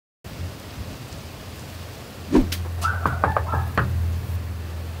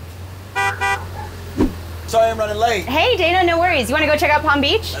Sorry I'm running late. Hey, Dana, no worries. You want to go check out Palm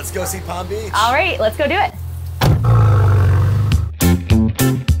Beach? Let's go see Palm Beach. All right, let's go do it.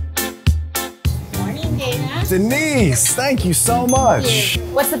 Morning, Dana. Denise, thank you so much.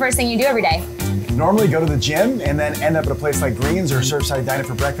 What's the first thing you do every day? Normally go to the gym and then end up at a place like Green's or Surfside Diner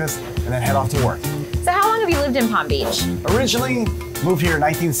for breakfast and then head off to work. So how long have you lived in Palm Beach? Originally, moved here in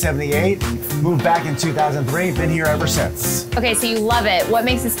 1978, moved back in 2003, been here ever since. Okay, so you love it. What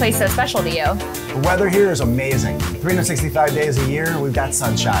makes this place so special to you? The weather here is amazing. 365 days a year, we've got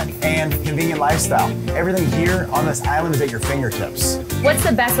sunshine and convenient lifestyle. Everything here on this island is at your fingertips. What's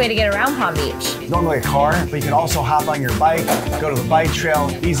the best way to get around Palm Beach? Normally a car, but you can also hop on your bike, go to the bike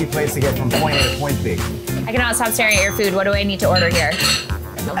trail, easy place to get from point A to point B. I cannot stop staring at your food. What do I need to order here?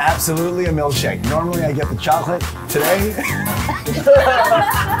 Absolutely a milkshake. Normally I get the chocolate. Today,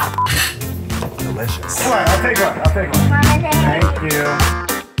 delicious. Come on, I'll take one. Thank you.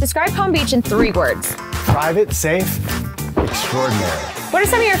 Describe Palm Beach in 3 words. Private, safe, extraordinary. What are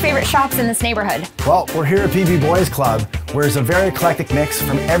some of your favorite shops in this neighborhood? Well, we're here at PB Boys Club, where it's a very eclectic mix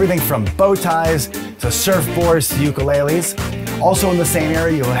from everything from bow ties to surfboards to ukuleles. Also in the same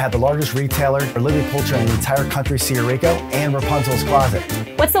area, you'll have the largest retailer for living culture in the entire country, Puerto Rico, and Rapunzel's Closet.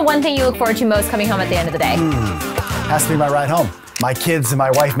 What's the one thing you look forward to most coming home at the end of the day? Has to be my ride home. My kids and my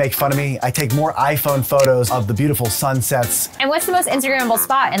wife make fun of me. I take more iPhone photos of the beautiful sunsets. And what's the most Instagrammable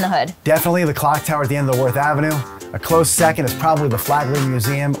spot in the hood? Definitely the clock tower at the end of the Worth Avenue. A close second is probably the Flagler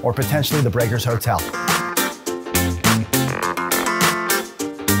Museum or potentially the Breakers Hotel. If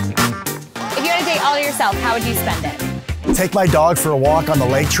you had a day all to yourself, how would you spend it? Take my dog for a walk on the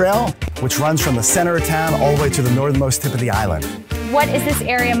lake trail, which runs from the center of town all the way to the northernmost tip of the island. What is this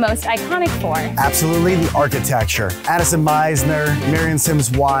area most iconic for? Absolutely the architecture. Addison Meisner, Marion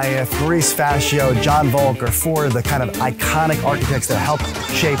Sims Wyeth, Maurice Fascio, John Volk are 4 of the kind of iconic architects that helped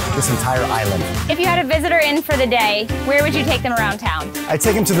shape this entire island. If you had a visitor in for the day, where would you take them around town? I'd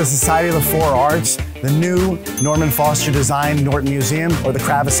take them to the Society of the 4 Arts, the new Norman Foster Design Norton Museum, or the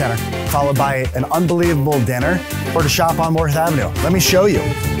Kravis Center, followed by an unbelievable dinner, or to shop on Worth Avenue. Let me show you.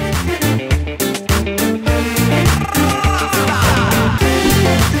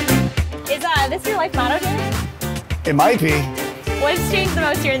 Is this your life motto, Dana? It might be. What has changed the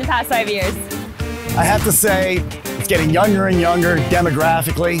most here in the past 5 years? I have to say, it's getting younger and younger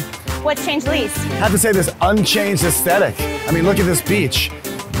demographically. What's changed least? I have to say this unchanged aesthetic. I mean, look at this beach.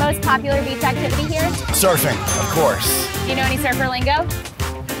 Most popular beach activity here? Surfing, of course. Do you know any surfer lingo?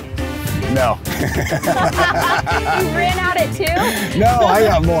 No. You ran out at 2? No, I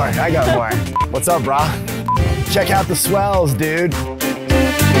got more. What's up, brah? Check out the swells, dude.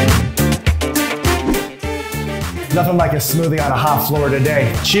 Nothing like a smoothie on a hot floor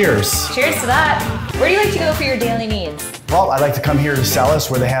today. Cheers. Cheers to that. Where do you like to go for your daily needs? Well, I like to come here to Celis,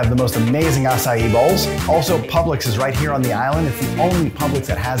 where they have the most amazing acai bowls. Also, Publix is right here on the island. It's the only Publix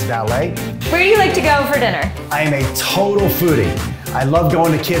that has valet. Where do you like to go for dinner? I am a total foodie. I love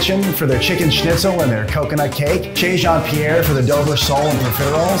going to Kitchen for their chicken schnitzel and their coconut cake, Chez Jean Pierre for the Dover sole and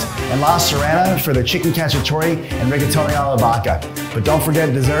profiteroles, and La Serena for their chicken cacciatore and rigatoni alla vodka. But don't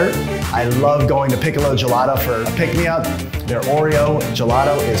forget dessert. I love going to Piccolo Gelato for a pick-me-up. Their Oreo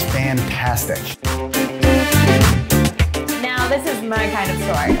gelato is fantastic. Now, this is my kind of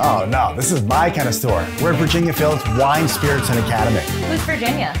store. Oh no, this is my kind of store. We're at Virginia Phillips Wine, Spirits, and Academy. Who's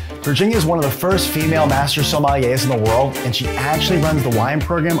Virginia? Virginia is one of the first female master sommeliers in the world, and she actually runs the wine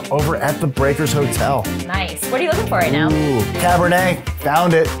program over at the Breakers Hotel. Nice. What are you looking for right now? Ooh, Cabernet.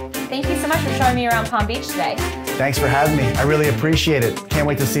 Found it. Thank you so much for showing me around Palm Beach today. Thanks for having me. I really appreciate it. Can't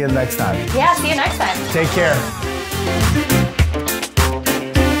wait to see you next time. Yeah, see you next time. Take care.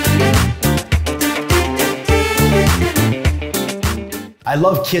 I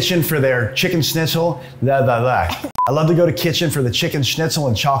love Kitchen for their chicken schnitzel. I love to go to Kitchen for the chicken schnitzel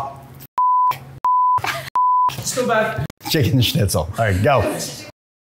and Let's go back. chicken schnitzel. All right, go.